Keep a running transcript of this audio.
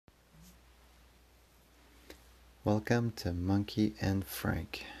Welcome to Monkey and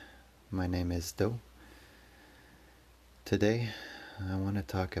Frank. My name is Do. Today, I want to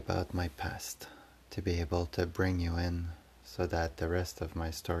talk about my past to be able to bring you in so that the rest of my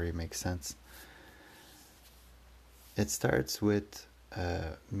story makes sense. It starts with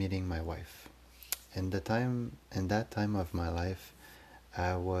meeting my wife. In that time of my life,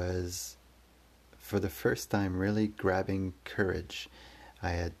 I was, for the first time, really grabbing courage. I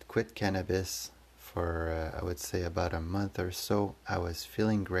had quit cannabis for I would say about a month or so. I was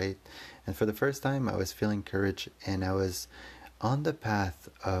feeling great, and for the first time I was feeling courage, and I was on the path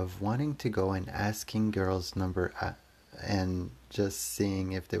of wanting to go and asking girls number and just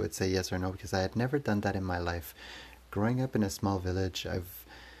seeing if they would say yes or no, because I had never done that in my life. Growing up in a small village, I've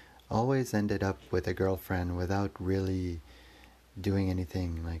always ended up with a girlfriend without really doing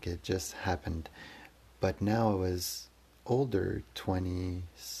anything, like it just happened. But now I was older, 20,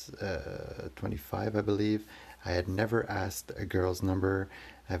 25, I believe. I had never asked a girl's number.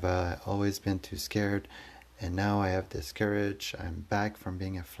 I've always been too scared. And now I have this courage. I'm back from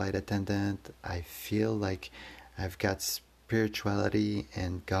being a flight attendant. I feel like I've got spirituality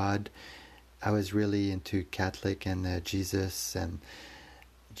and God. I was really into Catholic and Jesus. And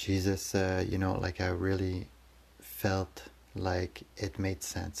Jesus, like I really felt like it made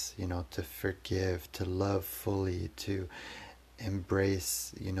sense, to forgive, to love fully, to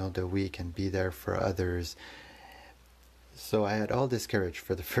embrace, the weak and be there for others. So I had all this courage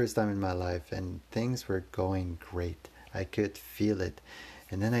for the first time in my life, and things were going great. I could feel it.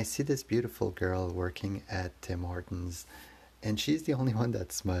 And then I see this beautiful girl working at Tim Hortons, and she's the only one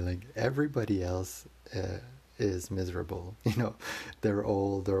that's smiling. Everybody else is miserable. They're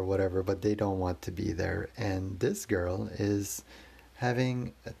old or whatever, but they don't want to be there. And this girl is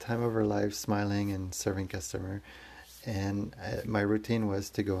having a time of her life, smiling and serving customer. And my routine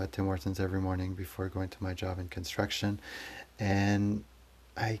was to go at Tim Hortons every morning before going to my job in construction. And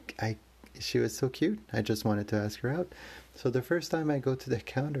I she was so cute. I just wanted to ask her out. So the first time I go to the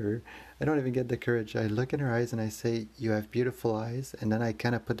counter, I don't even get the courage. I look in her eyes and I say, "You have beautiful eyes." And then I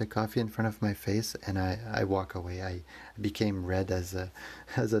kind of put the coffee in front of my face and I walk away. I became red as a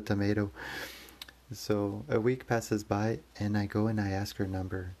as a tomato. So a week passes by and I go and I ask her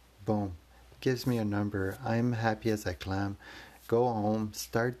number. Boom. Gives me a number. I'm happy as a clam. Go home,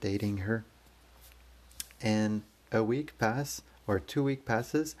 start dating her. And a week pass or 2 week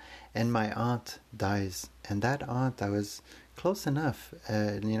passes and my aunt dies. And that aunt, I was close enough. I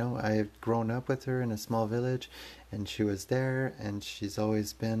had grown up with her in a small village and she was there and she's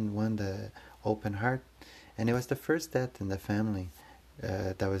always been one the open heart. And it was the first death in the family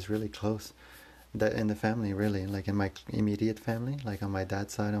that was really close. That in the family, really, like in my immediate family, like on my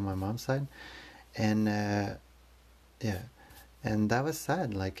dad's side, on my mom's side. And yeah, and that was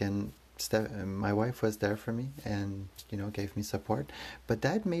sad. Like, and my wife was there for me and gave me support, but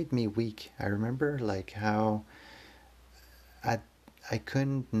that made me weak. I remember like how i I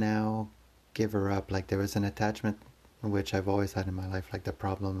couldn't now give her up. Like there was an attachment which I've always had in my life, like the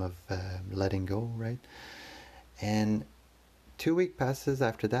problem of letting go, right? And 2 week passes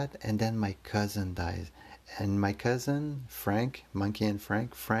after that, and then my cousin dies. And my cousin Frank, Monkey and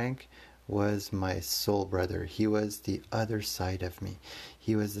Frank was my soul brother. He was the other side of me.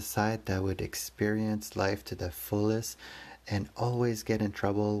 He was the side that would experience life to the fullest and always get in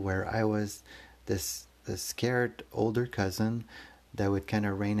trouble, where I was the scared older cousin that would kind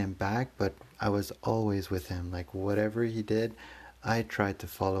of rein him back, but I was always with him. Like whatever he did, I tried to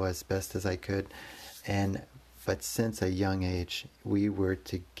follow as best as I could. And but since a young age, we were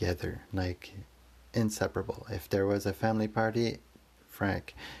together, like inseparable. If there was a family party,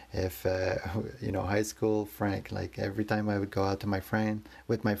 Frank. If high school, Frank. Like every time I would go out to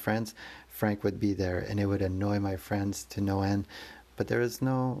with my friends, Frank would be there, and it would annoy my friends to no end. But there was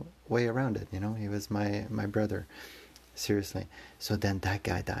no way around it. He was my brother, seriously. So then that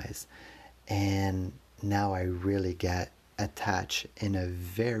guy dies, and now I really get attached in a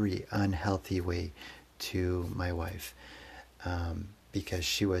very unhealthy way to my wife, because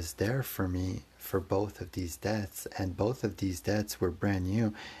she was there for me for both of these deaths, and both of these deaths were brand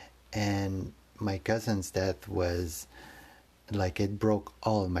new. And my cousin's death was like it broke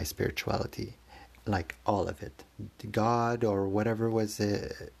all of my spirituality, like all of it. God or whatever was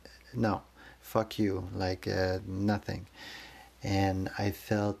it, no, fuck you, like nothing. And I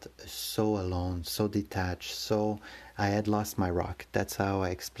felt so alone, so detached, so I had lost my rock. That's how I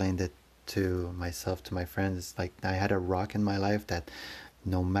explained it to myself, to my friends. Like I had a rock in my life that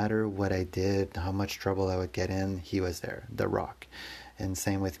no matter what I did, how much trouble I would get in, he was there, the rock. And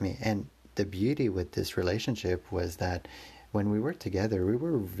same with me. And the beauty with this relationship was that when we were together, we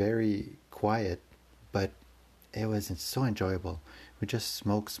were very quiet, but it was so enjoyable. We just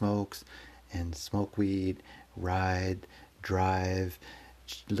smokes and smoke weed, ride, drive,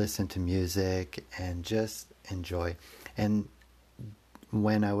 listen to music, and just enjoy. And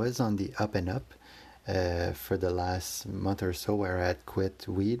when I was on the up and up, for the last month or so where I had quit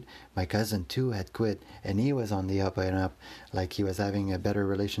weed, my cousin too had quit, and he was on the up and up. Like, he was having a better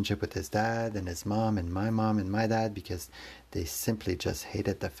relationship with his dad and his mom and my dad, because they simply just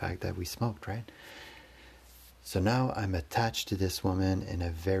hated the fact that we smoked, right? So now I'm attached to this woman in a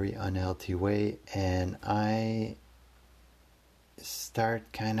very unhealthy way, and I start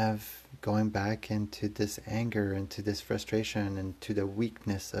kind of going back into this anger, into this frustration, and to the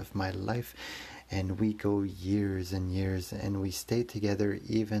weakness of my life. And we go years and years, and we stay together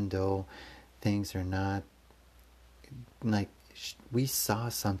even though things are not like, we saw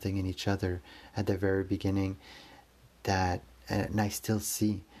something in each other at the very beginning that, and I still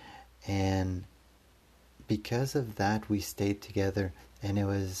see. And because of that, we stayed together, and it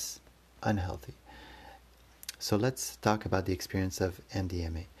was unhealthy. So let's talk about the experience of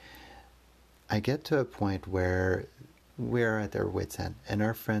MDMA. I get to a point where we're at our wits' end, and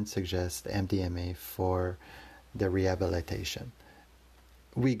our friend suggests MDMA for the rehabilitation.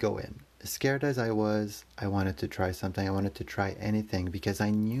 We go in. Scared as I was, I wanted to try something. I wanted to try anything, because I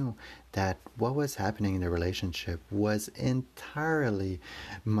knew that what was happening in the relationship was entirely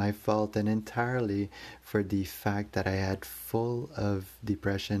my fault, and entirely for the fact that I had full of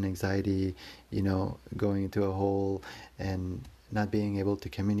depression, anxiety, going into a hole, and not being able to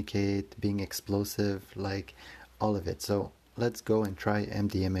communicate, being explosive, like all of it. So let's go and try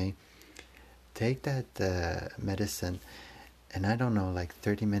MDMA. Take that medicine. And I don't know, like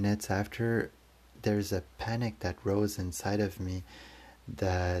 30 minutes after, there's a panic that rose inside of me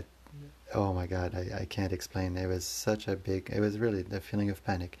that, oh my God, I can't explain. It was it was really the feeling of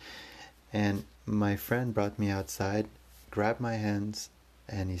panic. And my friend brought me outside, grabbed my hands,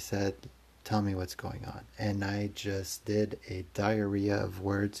 and he said, tell me what's going on. And I just did a diarrhea of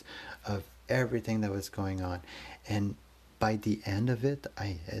words of everything that was going on. And by the end of it,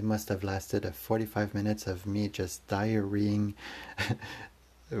 it must have lasted 45 minutes of me just diarrheaing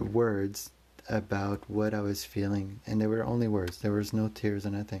words about what I was feeling. And they were only words. There was no tears or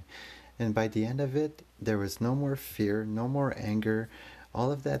nothing. And by the end of it, there was no more fear, no more anger.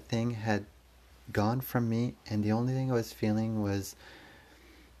 All of that thing had gone from me, and the only thing I was feeling was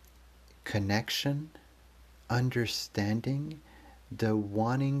connection, understanding, the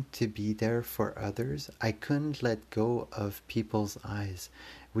wanting to be there for others. I couldn't let go of people's eyes.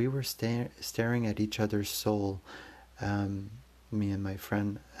 We were staring at each other's soul, me and my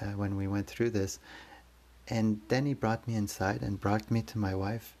friend, when we went through this. And then he brought me inside and brought me to my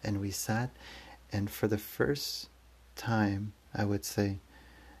wife, and we sat, and for the first time, I would say,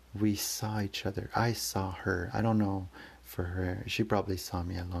 we saw each other. I saw her. I don't know for her. She probably saw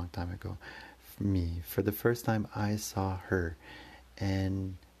me a long time ago. For the first time, I saw her.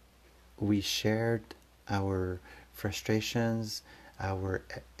 And we shared our frustrations, our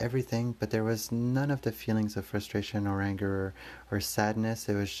everything, but there was none of the feelings of frustration or anger or sadness.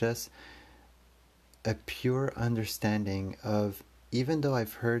 It was just a pure understanding of, even though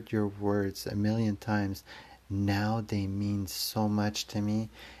I've heard your words a million times, now they mean so much to me,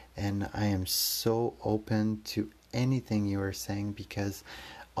 and I am so open to anything you are saying, because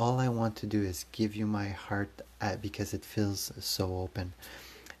all I want to do is give you my heart, because it feels so open.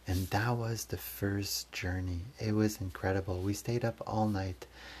 And that was the first journey. It was incredible. We stayed up all night,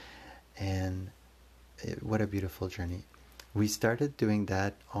 and what a beautiful journey. We started doing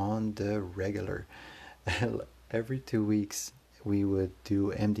that on the regular. Every 2 weeks we would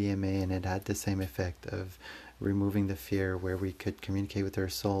do MDMA, and it had the same effect of removing the fear, where we could communicate with our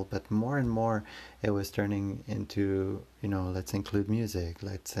soul. But more and more it was turning into, let's include music,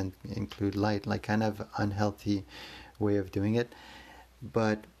 let's include light, like kind of unhealthy way of doing it.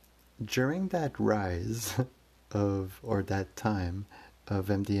 But during that rise or that time of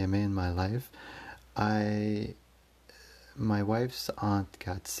MDMA in my life, my wife's aunt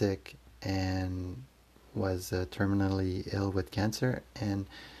got sick and was terminally ill with cancer, and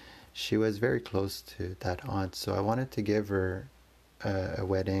she was very close to that aunt, so I wanted to give her a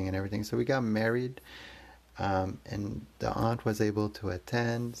wedding and everything. So we got married, and the aunt was able to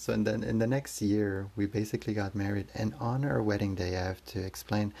attend. So then in the next year, we basically got married. And on our wedding day, I have to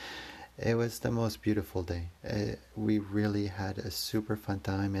explain, it was the most beautiful day. We really had a super fun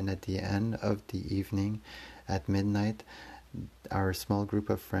time. And at the end of the evening, at midnight, our small group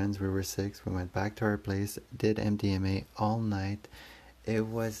of friends, we were 6, we went back to our place, did MDMA all night. It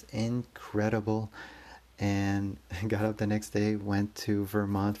was incredible. and got up the next day, went to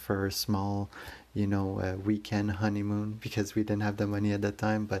Vermont for a small, weekend honeymoon because we didn't have the money at that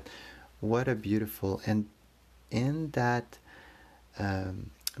time. But what a beautiful, and in that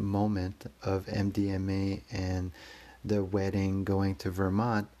moment of MDMA and the wedding, going to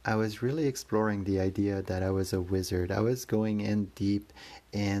Vermont, I was really exploring the idea that I was a wizard. I was going in deep,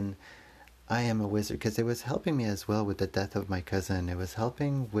 and I am a wizard because it was helping me as well with the death of my cousin. It was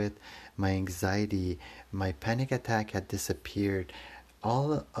helping with my anxiety. My panic attack had disappeared.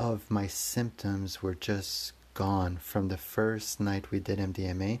 All of my symptoms were just gone from the first night we did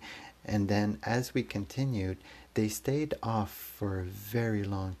MDMA. And then as we continued, they stayed off for a very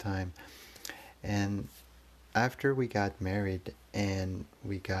long time. And after we got married and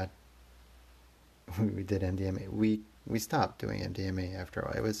we did MDMA, we stopped doing MDMA after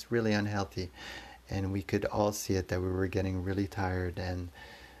all. It was really unhealthy, and we could all see it that we were getting really tired, and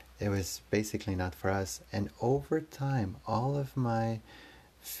it was basically not for us. And over time, all of my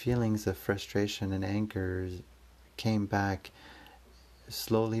feelings of frustration and anger came back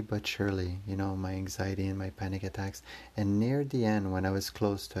slowly but surely, my anxiety and my panic attacks. And near the end, when I was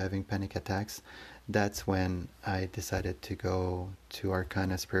close to having panic attacks, that's when I decided to go to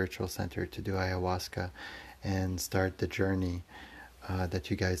Arcana Spiritual Center to do ayahuasca and start the journey that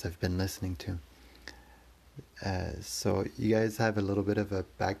you guys have been listening to. So you guys have a little bit of a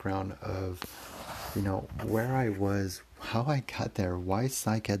background of, where I was, how I got there, why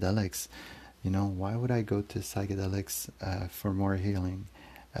psychedelics, why would I go to psychedelics for more healing?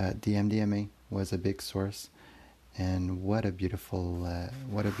 The MDMA was a big source, and what a beautiful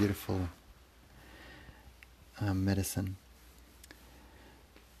medicine.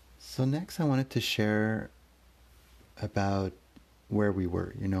 So next I wanted to share about where we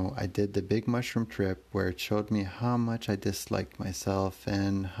were. I did the big mushroom trip where it showed me how much I disliked myself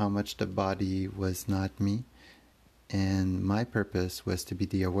and how much the body was not me. And my purpose was to be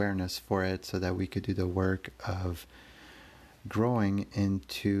the awareness for it so that we could do the work of growing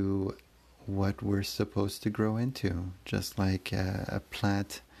into what we're supposed to grow into. Just like a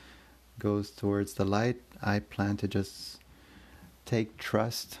plant goes towards the light, I plan to just take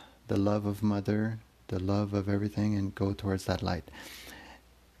trust, the love of mother, the love of everything, and go towards that light.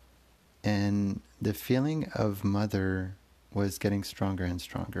 And the feeling of mother was getting stronger and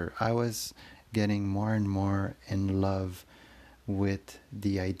stronger. I was getting more and more in love with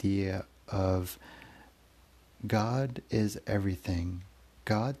the idea of God is everything.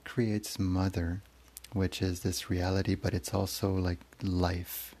 God creates mother, which is this reality, but it's also like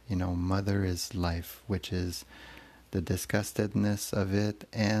life. Mother is life, which is the disgustedness of it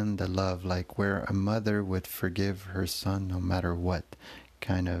and the love, like where a mother would forgive her son no matter what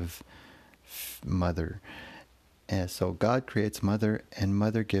kind of mother. And so God creates mother, and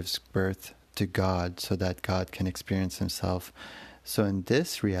mother gives birth to God so that God can experience himself. So in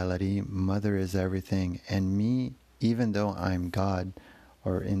this reality, mother is everything, and me, even though I'm God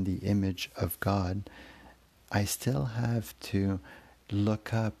or in the image of God, I still have to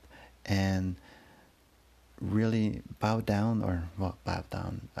look up and really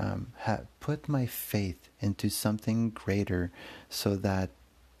put my faith into something greater so that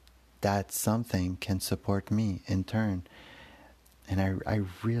that something can support me in turn. And I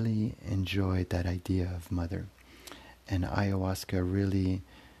really enjoyed that idea of mother. And ayahuasca really,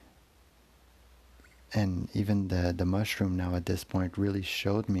 and even the mushroom now at this point, really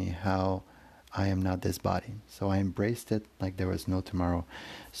showed me how I am not this body. So I embraced it like there was no tomorrow.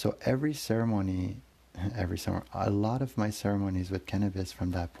 So a lot of my ceremonies with cannabis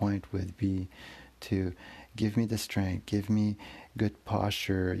from that point would be to give me the strength, give me good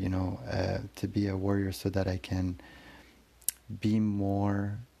posture, to be a warrior so that I can be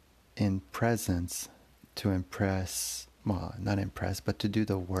more in presence to impress, well, not impress, but to do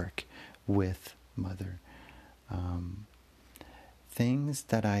the work with mother. Things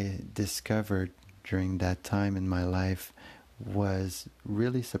that I discovered during that time in my life was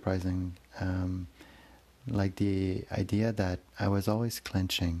really surprising. Like the idea that I was always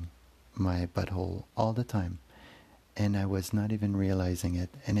clenching my butthole all the time, and I was not even realizing it.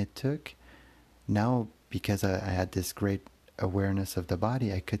 And it took, now because I had this great awareness of the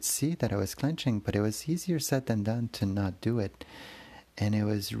body, I could see that I was clenching, but it was easier said than done to not do it. And it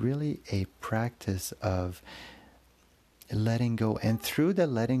was really a practice of letting go. And through the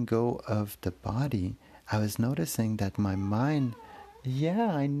letting go of the body, I was noticing that my mind,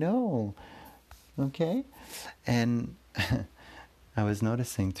 yeah, I know. Okay? And I was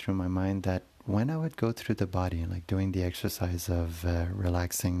noticing through my mind that when I would go through the body, like doing the exercise of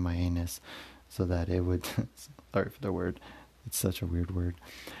relaxing my anus so that it would, sorry for the word, it's such a weird word.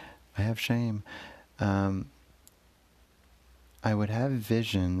 I have shame. um, I would have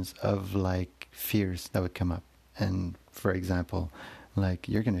visions of like fears that would come up. And for example, like,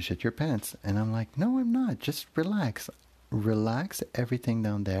 you're going to shit your pants. And I'm like, no, I'm not. Just relax. Relax everything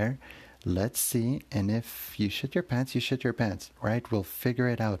down there. Let's see. And if you shit your pants, you shit your pants, right? We'll figure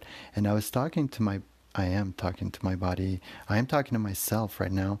it out. And I am talking to my body. I am talking to myself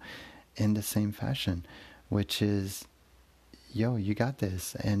right now in the same fashion, which is, yo, you got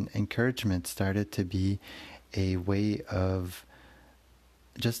this. And encouragement started to be a way of,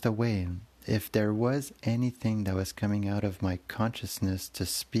 just a way. If there was anything that was coming out of my consciousness to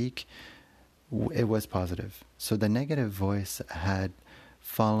speak, it was positive. So the negative voice had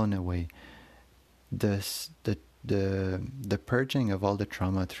fallen away. The purging of all the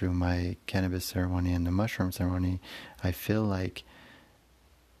trauma through my cannabis ceremony and the mushroom ceremony, I feel like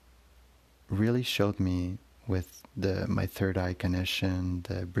really showed me with my third eye connection,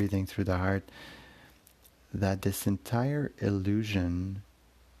 the breathing through the heart, that this entire illusion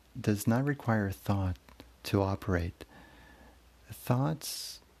does not require thought to operate.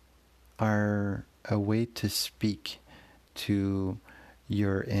 Thoughts are a way to speak to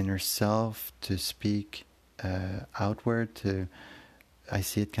your inner self, to speak outward. I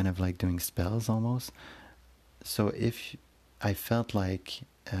see it kind of like doing spells almost. So if I felt like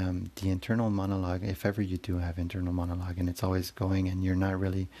the internal monologue, if ever you do have internal monologue and it's always going and you're not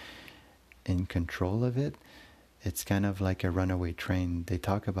really in control of it, it's kind of like a runaway train. They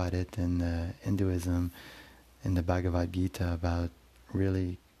talk about it in Hinduism, in the Bhagavad Gita, about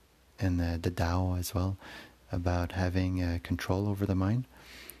really, and the Tao as well, about having control over the mind.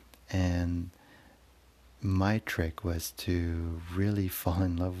 And my trick was to really fall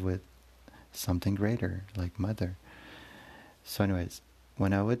in love with something greater, like Mother. So anyways,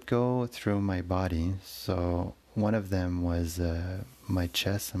 when I would go through my body, so one of them was my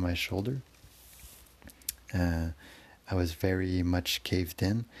chest and my shoulder. I was very much caved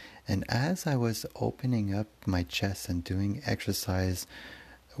in. And as I was opening up my chest and doing exercise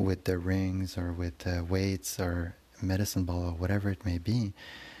with the rings or with weights or medicine ball or whatever it may be,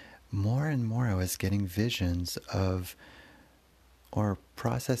 more and more I was getting visions of, or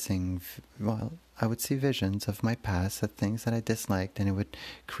processing, well, I would see visions of my past, of things that I disliked, and it would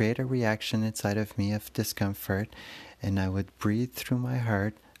create a reaction inside of me of discomfort. And I would breathe through my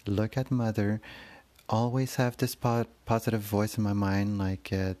heart, look at Mother, always have this positive voice in my mind, like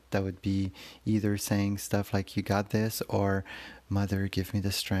that would be either saying stuff like, you got this, or Mother, give me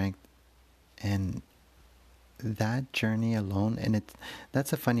the strength. And that journey alone, and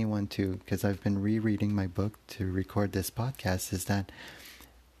that's a funny one too, because I've been rereading my book to record this podcast, is that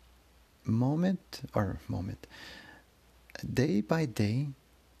moment, day by day,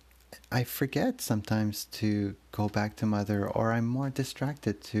 I forget sometimes to go back to Mother, or I'm more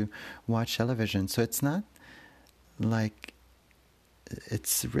distracted to watch television. So it's not like,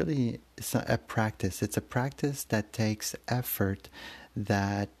 it's a practice. It's a practice that takes effort,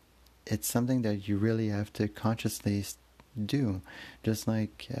 that it's something that you really have to consciously do, just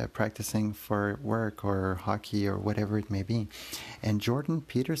like practicing for work or hockey or whatever it may be. And Jordan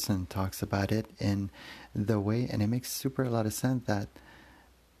Peterson talks about it in the way, and it makes a lot of sense, that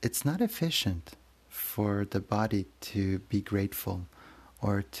it's not efficient for the body to be grateful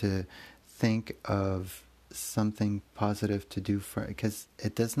or to think of something positive to do, because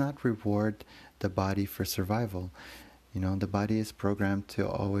it does not reward the body for survival. The body is programmed to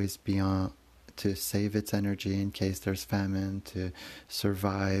always be on, to save its energy in case there's famine, to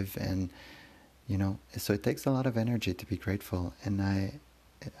survive, and so it takes a lot of energy to be grateful. And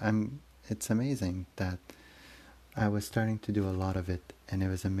it's amazing that I was starting to do a lot of it, and it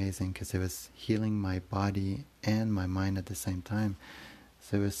was amazing because it was healing my body and my mind at the same time.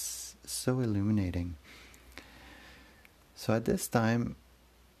 So it was so illuminating. So at this time,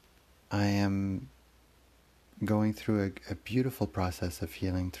 I am going through a beautiful process of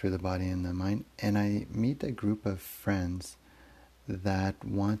healing through the body and the mind, and I meet a group of friends that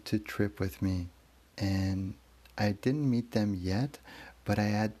want to trip with me. And I didn't meet them yet, but I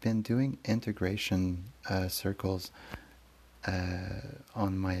had been doing integration circles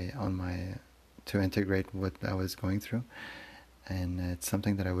on my to integrate what I was going through. And it's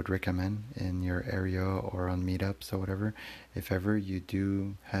something that I would recommend in your area or on meetups or whatever. If ever you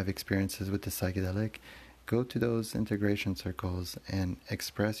do have experiences with the psychedelic, go to those integration circles and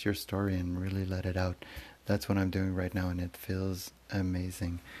express your story and really let it out. That's what I'm doing right now, and it feels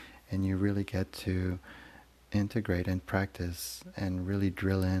amazing. And you really get to integrate and practice and really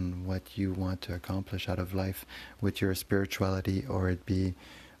drill in what you want to accomplish out of life with your spirituality, or it be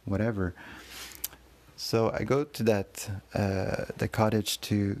whatever. So I go to the cottage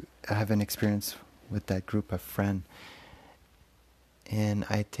to have an experience with that group of friends. And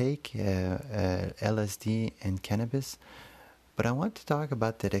I take LSD and cannabis, but I want to talk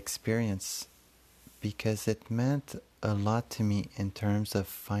about that experience because it meant a lot to me in terms of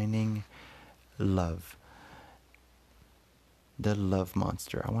finding love. The love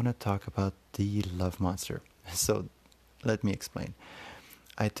monster. I want to talk about the love monster. So let me explain.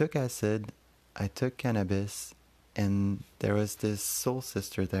 I took acid, I took cannabis, and there was this soul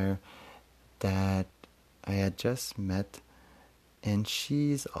sister there that I had just met, and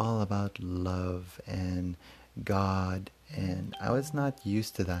she's all about love and God, and I was not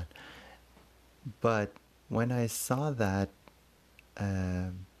used to that. But when I saw that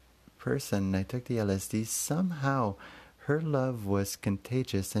person, I took the LSD, somehow her love was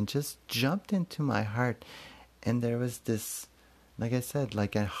contagious and just jumped into my heart. And there was this, like I said,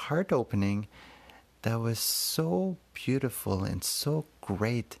 like a heart opening that was so beautiful and so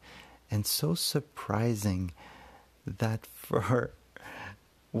great and so surprising that for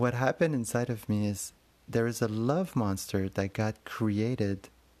what happened inside of me is there is a love monster that got created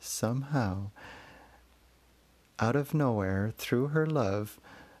somehow out of nowhere through her love,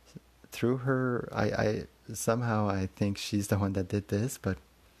 through her. I somehow I think she's the one that did this, but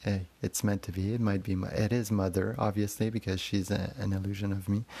hey, it's meant to be. It might be it is mother, obviously, because she's an illusion of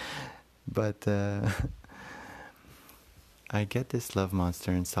me. But I get this love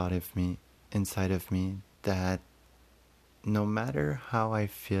monster inside of me that no matter how I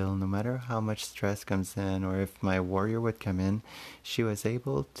feel, no matter how much stress comes in, or if my warrior would come in, she was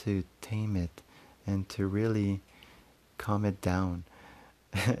able to tame it and to really calm it down.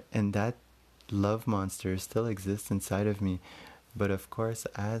 And that love monster still exists inside of me. But of course,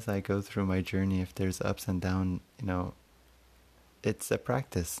 as I go through my journey, if there's ups and downs, it's a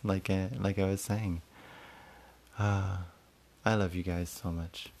practice, like I was saying. I love you guys so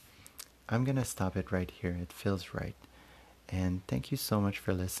much. I'm gonna stop it right here. It feels right. And thank you so much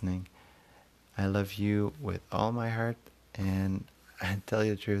for listening. I love you with all my heart, and I tell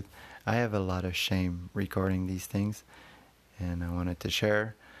you the truth, I have a lot of shame recording these things, and I wanted to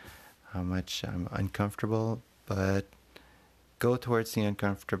share how much I'm uncomfortable, but go towards the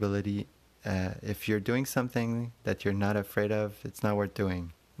uncomfortability. If you're doing something that you're not afraid of, it's not worth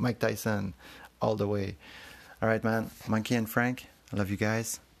doing. Mike Tyson, all the way. All right, man. Monkey and Frank, I love you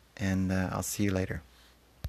guys, and I'll see you later.